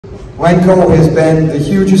Lenco has been the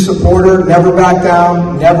hugest supporter, never back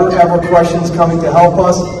down, never ever questions coming to help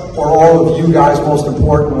us, or all of you guys most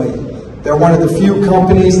importantly. They're one of the few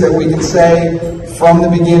companies that we can say from the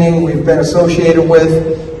beginning we've been associated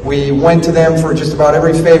with. We went to them for just about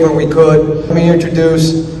every favor we could. Let me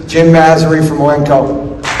introduce Jim Massery from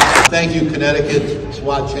Lenco. Thank you, Connecticut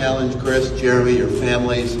SWAT Challenge, Chris, Jeremy, your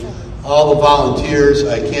families, all the volunteers.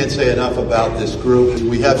 I can't say enough about this group.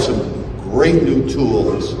 We have some great new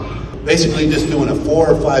tools. Basically just doing a 4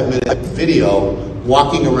 or 5 minute video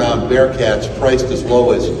walking around Bearcats priced as low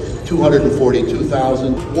as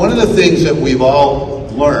 $242,000. One of the things that we've all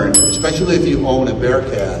learned, especially if you own a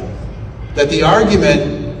Bearcat, that the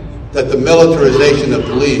argument that the militarization of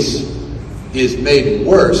police is made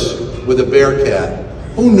worse with a Bearcat,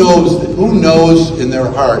 who knows in their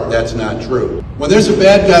heart that's not true. When there's a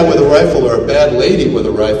bad guy with a rifle or a bad lady with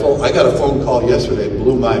a rifle, I got a phone call yesterday,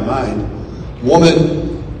 blew my mind. Woman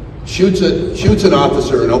shoots an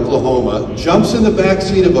officer in Oklahoma, jumps in the back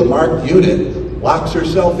seat of a marked unit, locks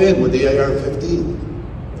herself in with the AR-15.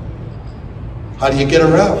 How do you get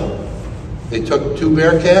her out? They took 2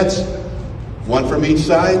 Bearcats, 1 from each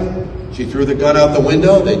side. She threw the gun out the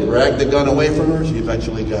window. They dragged the gun away from her. She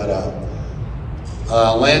eventually got out.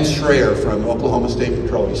 Lance Schreier from Oklahoma State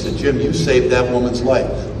Patrol, he said, "Jim, you saved that woman's life,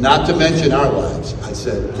 not to mention our lives." I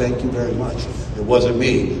said, "Thank you very much. It wasn't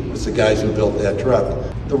me, it was the guys who built that truck."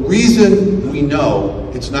 The reason we know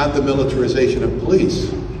it's not the militarization of police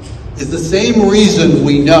is the same reason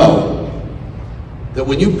we know that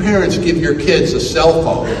when you parents give your kids a cell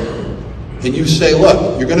phone and you say,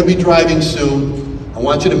 "Look, you're going to be driving soon. I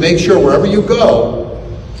want you to make sure wherever you go,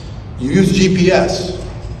 you use GPS."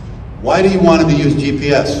 Why do you want to use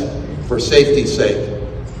GPS? For safety's sake.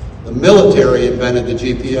 The military invented the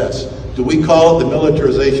GPS. Do we call it the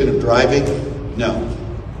militarization of driving? No.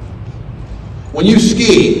 When you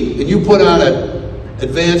ski and you put on an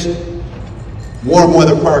advanced warm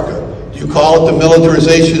weather parka, do you call it the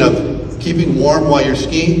militarization of keeping warm while you're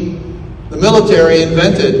skiing? The military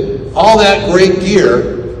invented all that great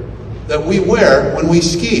gear that we wear when we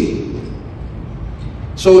ski.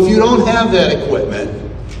 So if you don't have that equipment,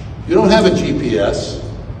 you don't have a GPS.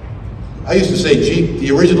 I used to say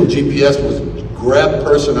the original GPS was grab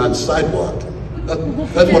person on sidewalk.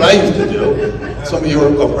 That's what I used to do. Some of you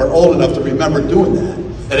are old enough to remember doing that,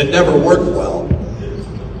 and it never worked well.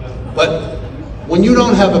 But when you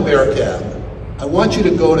don't have a Bearcat, I want you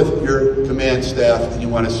to go to your command staff and you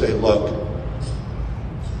want to say, "Look,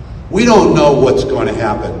 we don't know what's going to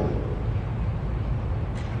happen.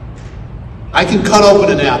 I can cut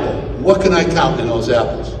open an apple. What can I count in those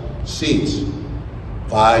apples? Seeds.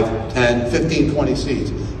 5, 10, 15, 20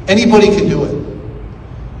 seeds. Anybody can do it.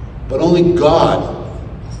 But only God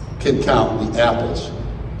can count the apples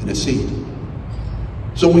in a seed."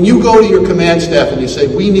 So when you go to your command staff and you say,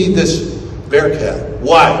 "We need this Bearcat,"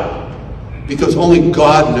 why? Because only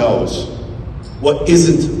God knows what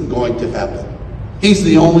isn't going to happen. He's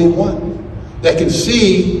the only one that can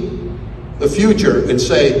see the future and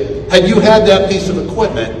say, had you had that piece of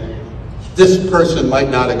equipment, this person might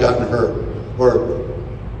not have gotten hurt, or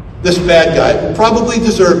this bad guy, who probably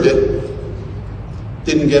deserved it,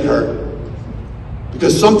 didn't get hurt.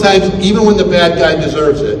 Because sometimes, even when the bad guy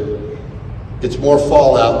deserves it, it's more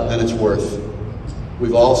fallout than it's worth.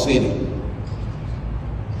 We've all seen it.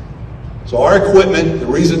 So our equipment, the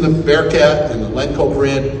reason the Bearcat and the Lenco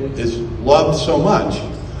brand is loved so much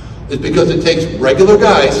is because it takes regular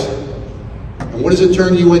guys, and what does it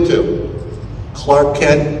turn you into? Clark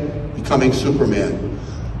Kent becoming Superman.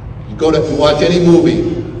 You go to watch any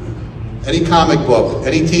movie, any comic book,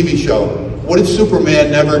 any TV show. What did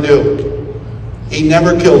Superman never do? He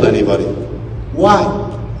never killed anybody. Why?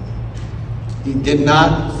 He did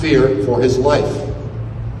not fear for his life.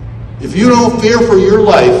 If you don't fear for your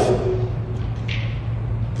life,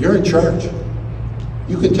 you're in charge.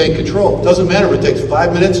 You can take control. It doesn't matter if it takes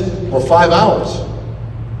 5 minutes or 5 hours.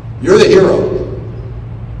 You're the hero.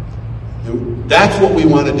 And that's what we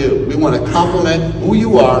want to do. We want to compliment who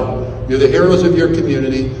you are. You're the heroes of your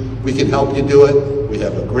community. We can help you do it. We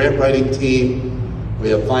have a grant writing team. We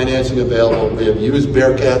have financing available. We have used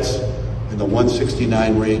Bearcats in the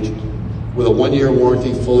 169 range with a 1-year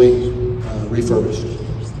warranty, fully refurbished.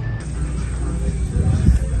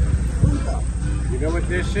 You know what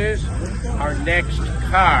this is? Our next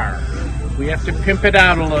car. We have to pimp it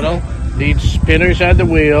out a little. Needs spinners on the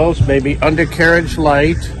wheels, maybe undercarriage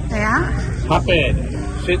light. Yeah? Hop in.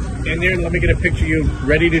 Sit in there and let me get a picture of you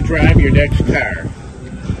ready to drive your next car.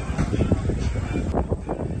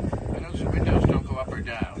 And those windows don't go up or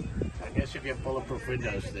down. I guess if you have bulletproof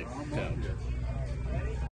windows, they don't.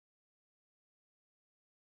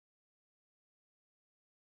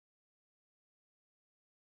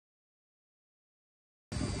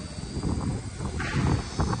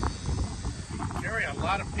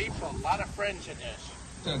 lot of people, a lot of friends in this.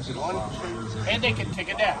 1, 2, and they can take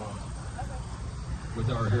it down. With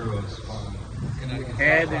our heroes.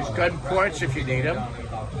 And there's gun ports if you need them.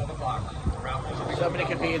 Somebody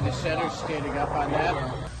can be in the center standing up on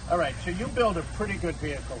that. All right, so you build a pretty good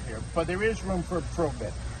vehicle here, but there is room for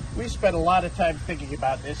improvement. We spent a lot of time thinking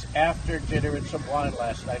about this after dinner and some wine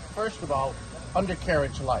last night. First of all,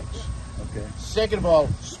 undercarriage lights. Okay. Second of all,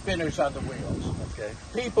 spinners on the wheels. Okay.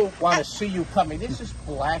 People want to see you coming. This is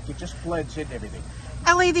black. It just blends into everything.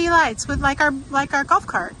 LED lights with like our golf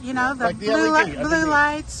cart, you know, the Like the blue, LED blue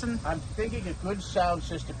lights. And I'm thinking a good sound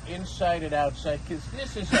system inside and outside, because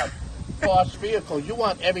this is a boss vehicle. You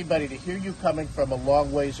want everybody to hear you coming from a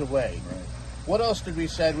long ways away. Right. What else did we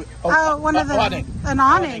say? one of the awning. an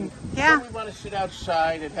awning. Yeah. So we want to sit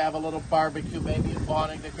outside and have a little barbecue, maybe an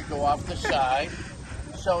awning that could go off the side.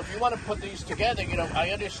 So if you want to put these together, you know,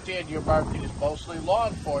 I understand your market is mostly law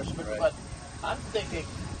enforcement, Right. but I'm thinking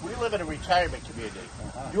we live in a retirement community.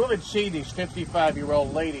 You haven't seen these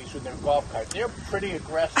 55-year-old ladies with their golf carts. They're pretty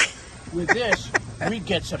aggressive. With this, we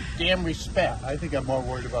get some damn respect. I think I'm more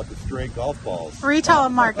worried about the stray golf balls. Retail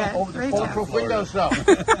market. Over the Retail. bulletproof windows, no.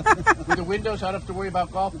 With the windows, I don't have to worry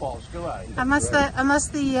about golf balls, do I? Unless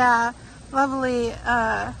the lovely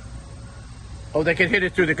Oh, they can hit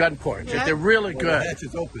it through the gun ports. Yeah. If they're really Well, good. the hatch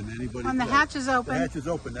is open. Anybody? when the can- hatch is The open. hatch is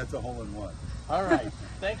open. That's a hole-in-one. All right.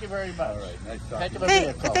 Thank you very much. All right. Nice talking Heck to of a you.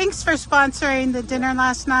 vehicle. Thanks for sponsoring the dinner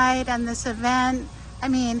last night and this event. I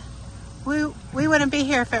mean, we wouldn't be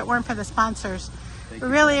here if it weren't for the sponsors. We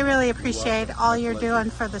really, really appreciate all you're doing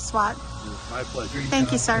for the SWAT. My pleasure.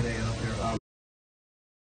 Thank you, sir. Today out there.